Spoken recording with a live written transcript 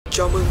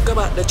Chào mừng các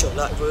bạn đã trở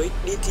lại với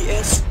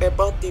DTS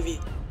Esport TV.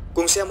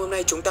 Cùng xem hôm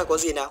nay chúng ta có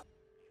gì nào.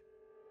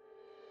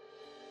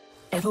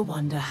 Ever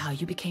wonder how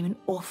you became an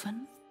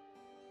orphan?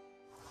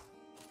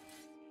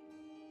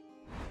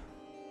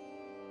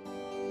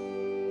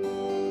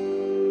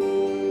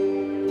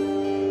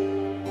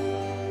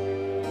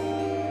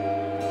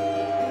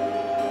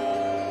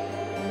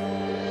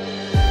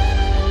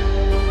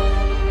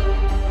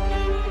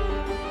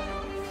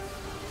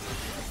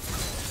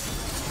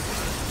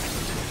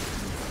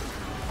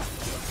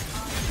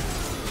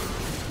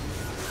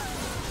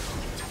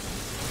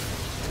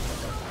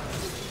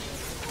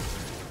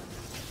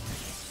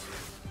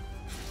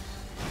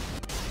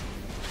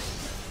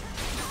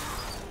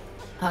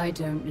 I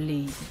don't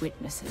leave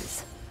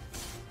witnesses.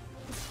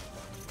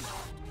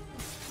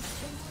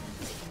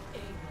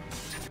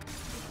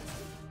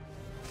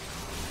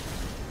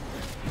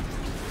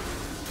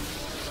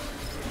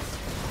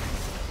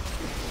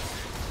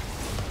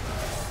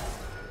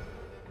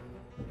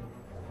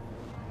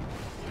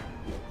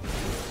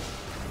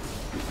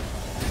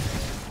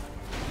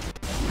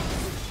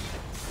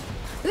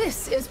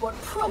 This is what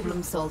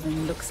problem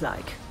solving looks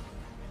like.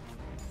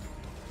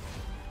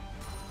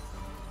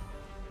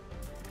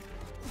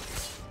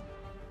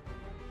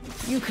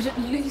 You could at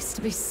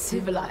least be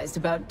civilized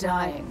about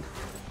dying.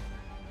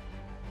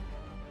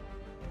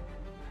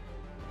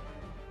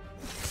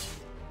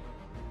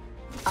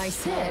 I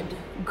said,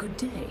 good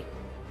day.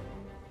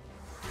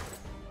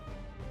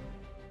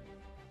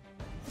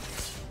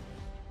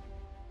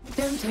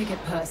 Don't take it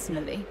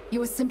personally.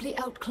 You were simply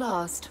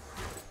outclassed.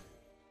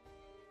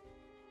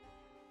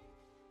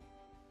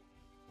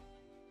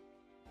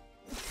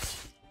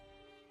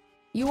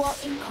 You are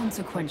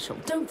inconsequential.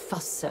 Don't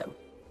fuss so.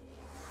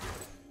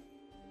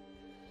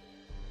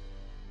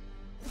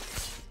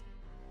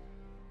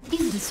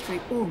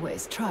 Industry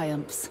always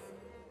triumphs.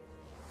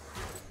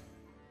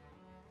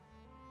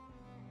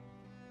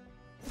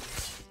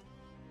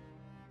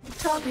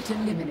 Target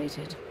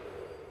eliminated.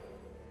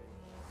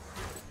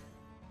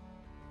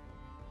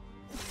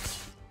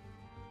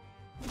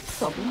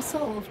 Problem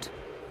solved.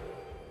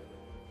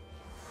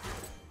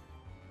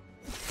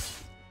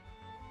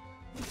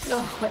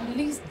 Oh, at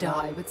least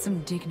die with some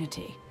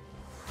dignity.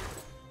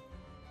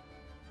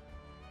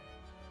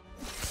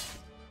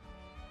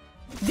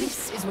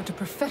 This is what a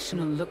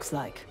professional looks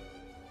like.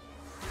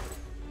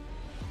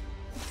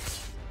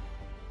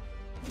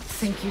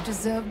 Think you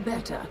deserve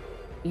better?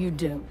 You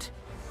don't.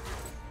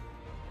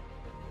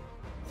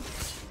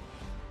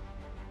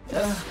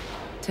 Ugh,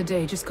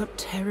 today just got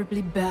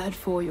terribly bad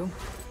for you.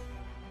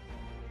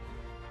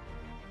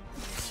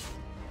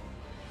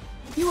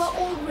 You are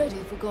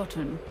already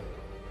forgotten.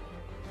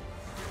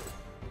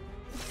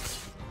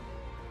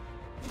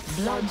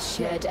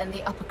 Bloodshed and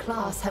the upper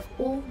class have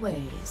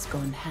always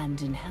gone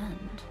hand in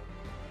hand.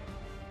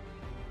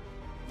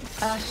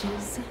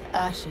 Ashes,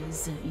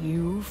 ashes,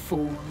 you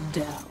fall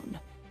down.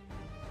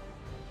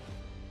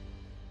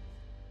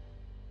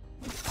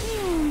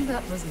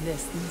 That was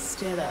less than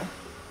stellar.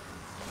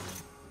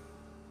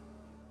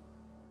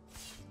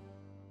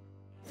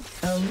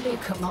 Only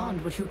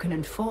command what you can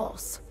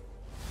enforce.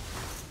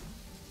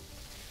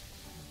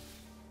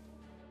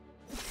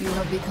 You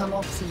have become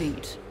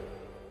obsolete.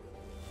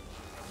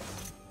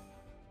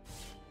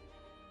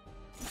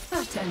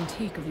 That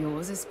antique of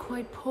yours is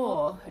quite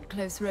poor at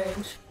close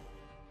range.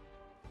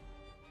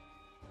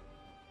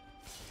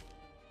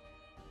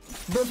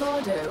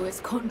 Bravado is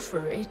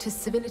contrary to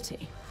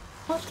civility,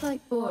 not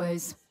like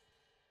boys.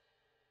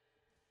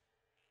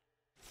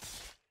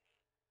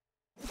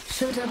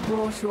 Should have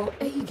brought your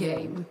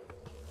A-game.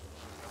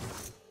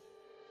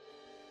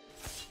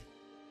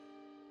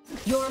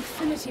 Your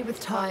affinity with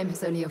time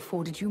has only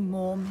afforded you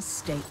more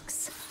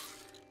mistakes.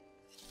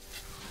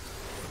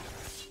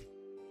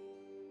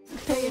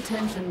 Pay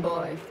attention,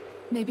 boy.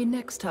 Maybe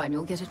next time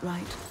you'll get it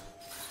right.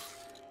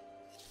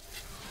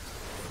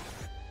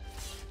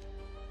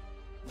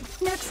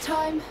 Next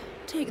time,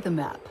 take the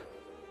map.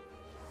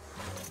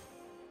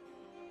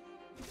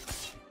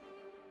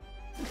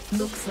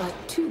 Looks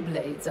like two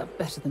blades are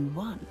better than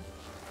one.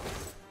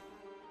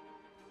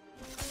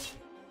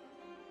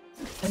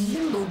 A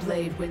nimble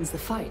blade wins the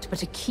fight,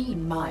 but a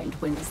keen mind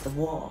wins the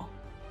war.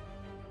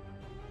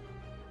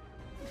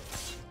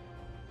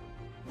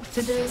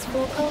 Today's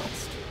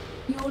forecast?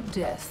 Your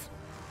death.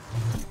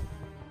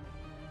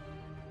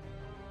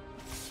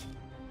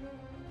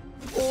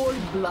 All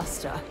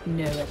bluster,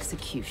 no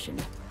execution.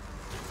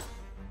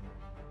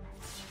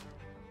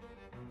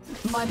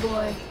 My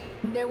boy,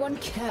 no one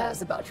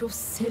cares about your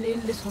silly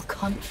little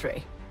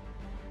country.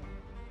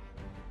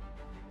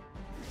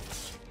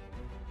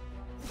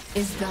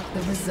 Is that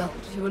the result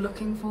you were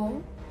looking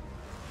for?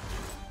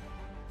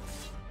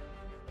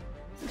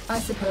 I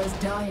suppose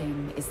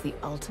dying is the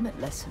ultimate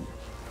lesson.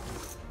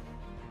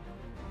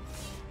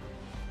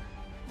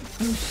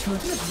 You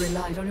should have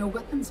relied on your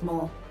weapons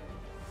more.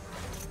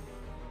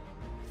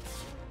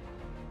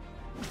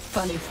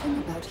 Funny thing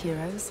about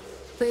heroes,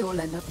 they all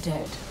end up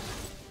dead.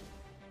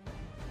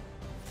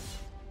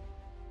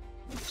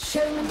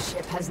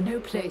 Showmanship has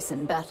no place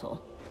in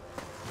battle.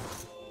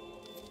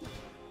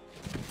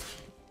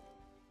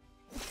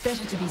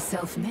 Better to be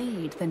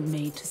self-made than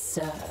made to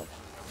serve.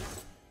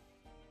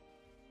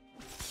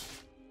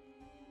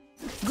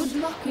 Good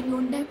luck in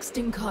your next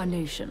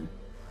incarnation.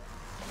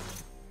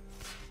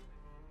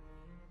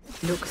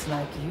 Looks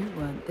like you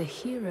weren't the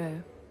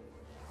hero.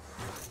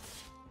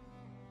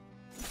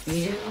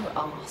 You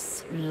are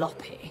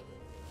sloppy.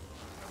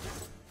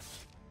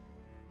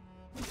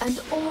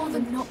 And all the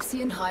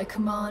Noxian High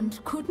Command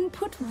couldn't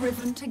put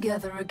Riven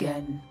together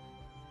again.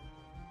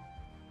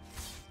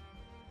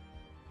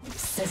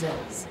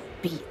 Scissors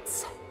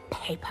beats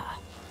paper.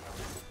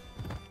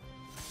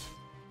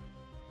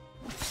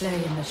 Play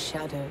in the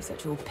shadows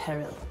at your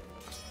peril.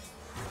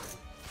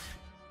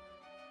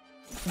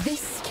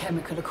 This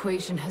chemical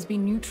equation has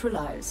been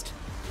neutralized.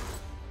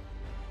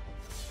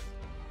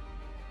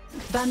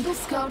 Vandal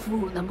Scout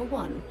rule number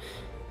 1.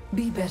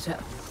 Be better.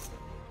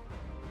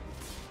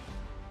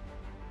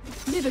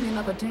 Living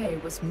another day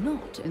was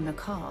not in the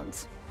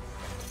cards.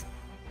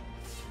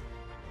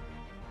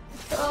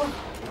 Oh,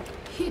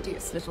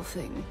 hideous little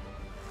thing.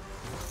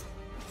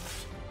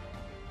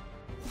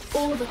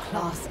 All the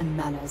class and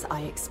manners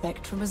I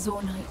expect from a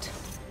Zornite.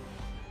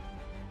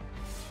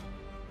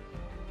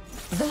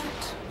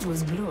 That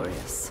was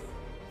glorious.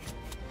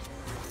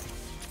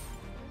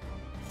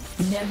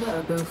 Never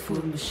a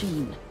go-full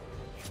machine.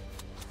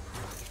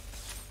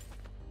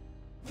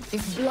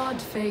 If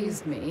blood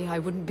fazed me, I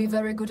wouldn't be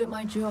very good at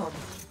my job.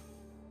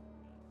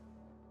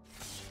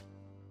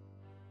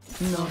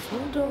 Not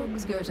all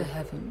dogs go to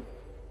heaven.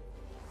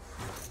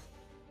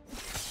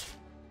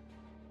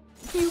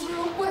 You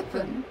were a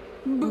weapon.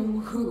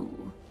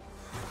 Boo-hoo.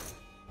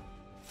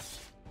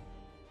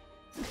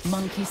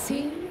 Monkey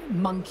see,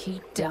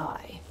 monkey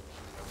die.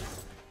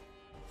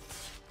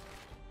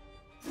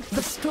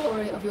 The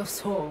story of your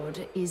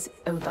sword is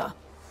over.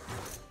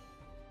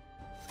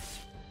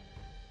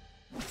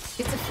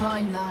 It's a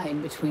fine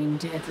line between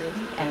deadly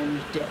and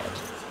dead.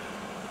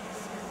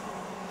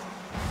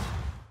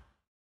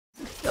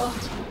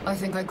 Oh, I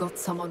think I got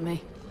some on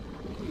me.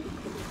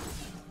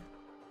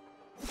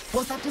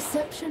 Was that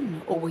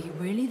deception, or were you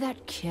really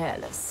that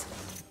careless?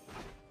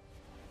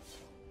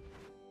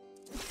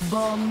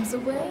 Bombs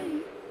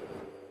away.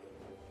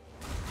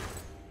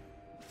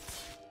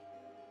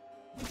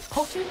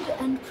 Potted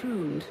and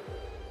pruned.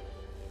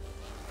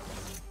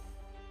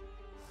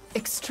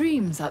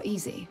 Extremes are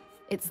easy.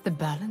 It's the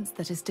balance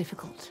that is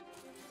difficult.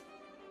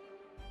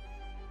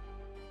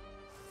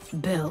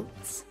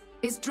 Belts.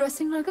 Is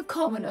dressing like a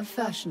commoner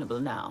fashionable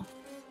now?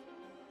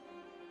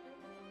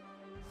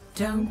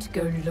 Don't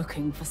go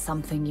looking for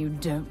something you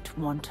don't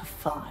want to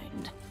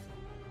find.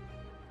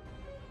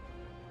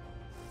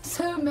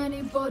 So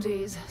many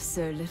bodies,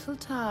 so little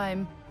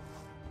time.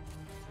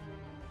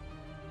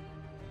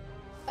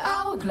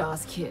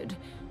 Hourglass Kid.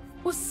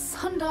 Was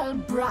Sundial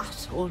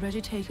Brat already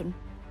taken?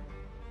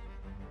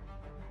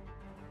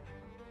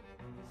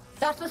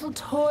 That little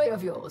toy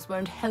of yours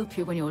won't help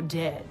you when you're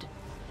dead.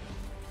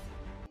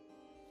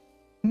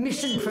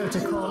 Mission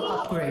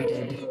protocol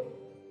upgraded.